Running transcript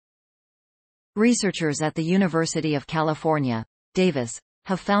Researchers at the University of California, Davis,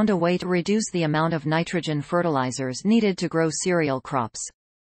 have found a way to reduce the amount of nitrogen fertilizers needed to grow cereal crops.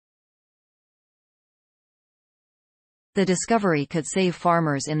 The discovery could save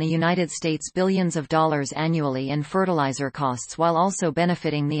farmers in the United States billions of dollars annually in fertilizer costs while also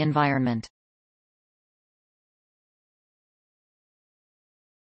benefiting the environment.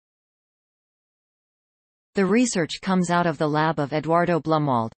 The research comes out of the lab of Eduardo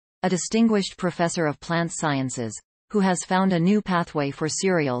Blumwald, a distinguished professor of plant sciences, who has found a new pathway for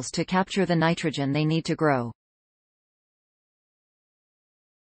cereals to capture the nitrogen they need to grow.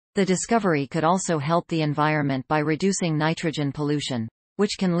 The discovery could also help the environment by reducing nitrogen pollution,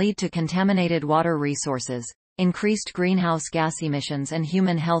 which can lead to contaminated water resources, increased greenhouse gas emissions and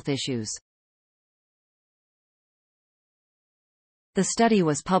human health issues. The study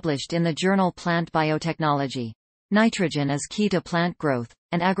was published in the journal Plant Biotechnology. Nitrogen is key to plant growth,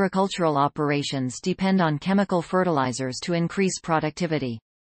 and agricultural operations depend on chemical fertilizers to increase productivity.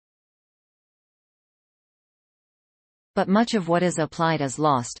 But much of what is applied is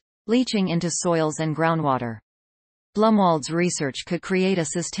lost, leaching into soils and groundwater. Blumwald's research could create a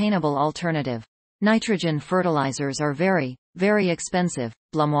sustainable alternative. Nitrogen fertilizers are very, very expensive,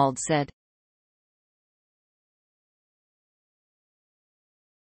 Blumwald said.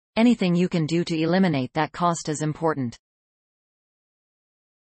 Anything you can do to eliminate that cost is important.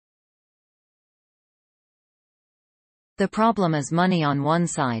 The problem is money on one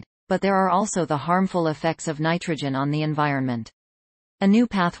side, but there are also the harmful effects of nitrogen on the environment. A new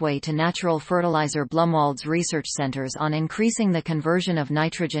pathway to natural fertilizer. Blumwald's research centers on increasing the conversion of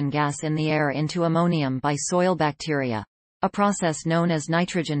nitrogen gas in the air into ammonium by soil bacteria, a process known as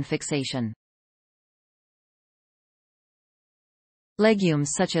nitrogen fixation.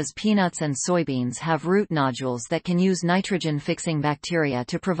 Legumes such as peanuts and soybeans have root nodules that can use nitrogen-fixing bacteria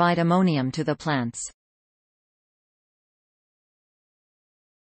to provide ammonium to the plants.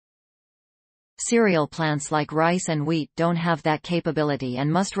 Cereal plants like rice and wheat don't have that capability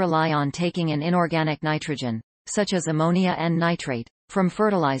and must rely on taking in inorganic nitrogen, such as ammonia and nitrate, from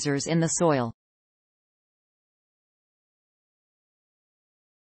fertilizers in the soil.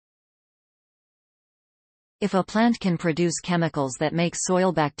 If a plant can produce chemicals that make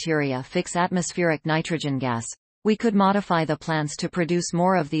soil bacteria fix atmospheric nitrogen gas, we could modify the plants to produce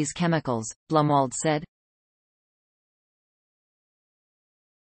more of these chemicals, Blumwald said.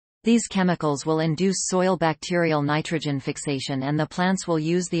 These chemicals will induce soil bacterial nitrogen fixation and the plants will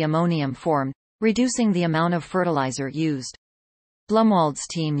use the ammonium formed, reducing the amount of fertilizer used. Blumwald's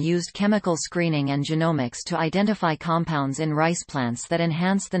team used chemical screening and genomics to identify compounds in rice plants that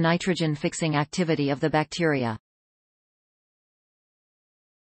enhance the nitrogen-fixing activity of the bacteria.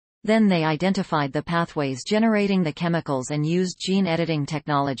 Then they identified the pathways generating the chemicals and used gene editing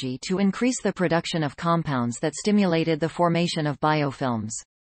technology to increase the production of compounds that stimulated the formation of biofilms.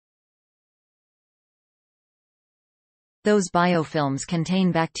 Those biofilms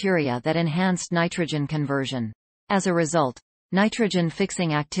contain bacteria that enhanced nitrogen conversion. As a result,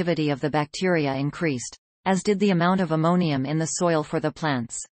 nitrogen-fixing activity of the bacteria increased, as did the amount of ammonium in the soil for the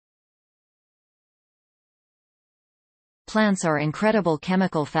plants. Plants are incredible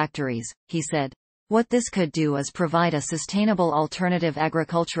chemical factories, he said. What this could do is provide a sustainable alternative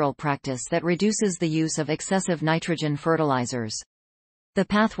agricultural practice that reduces the use of excessive nitrogen fertilizers. The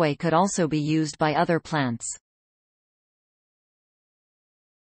pathway could also be used by other plants.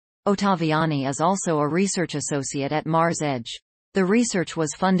 Ottaviani is also a research associate at Mars Edge. The research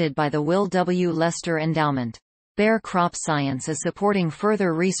was funded by the Will W. Lester Endowment. Bayer Crop Science is supporting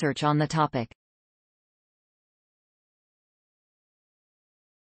further research on the topic.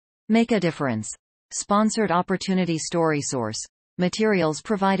 Make a difference. Sponsored opportunity. Story source. Materials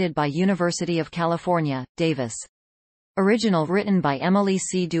provided by University of California, Davis. Original written by Emily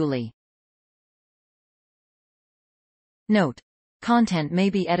C. Dooley. Note: content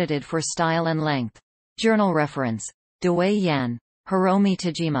may be edited for style and length. Journal reference: Dewey Yan, Hiromi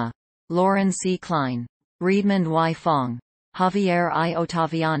Tajima, Lauren C. Klein, Riedmund Y. Fong, Javier I.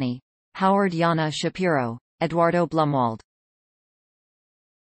 Ottaviani, Howard Yana Shapiro, Eduardo Blumwald.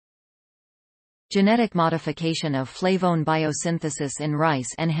 Genetic modification of flavone biosynthesis in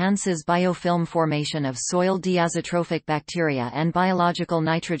rice enhances biofilm formation of soil diazotrophic bacteria and biological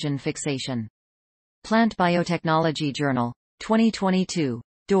nitrogen fixation. Plant Biotechnology Journal. 2022.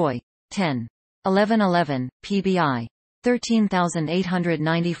 doi. 10.1111, PBI.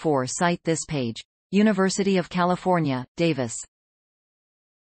 13894. Cite this page. University of California, Davis.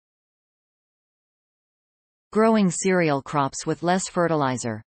 Growing cereal crops with less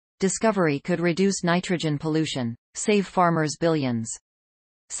fertilizer. Discovery could reduce nitrogen pollution, save farmers billions.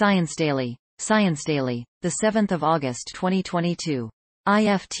 Science Daily. Science Daily, 7 August 2022.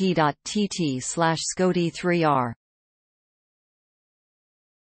 ift.tt/SCOTY3R.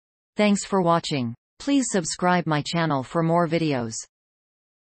 Thanks for watching. Please subscribe my channel for more videos.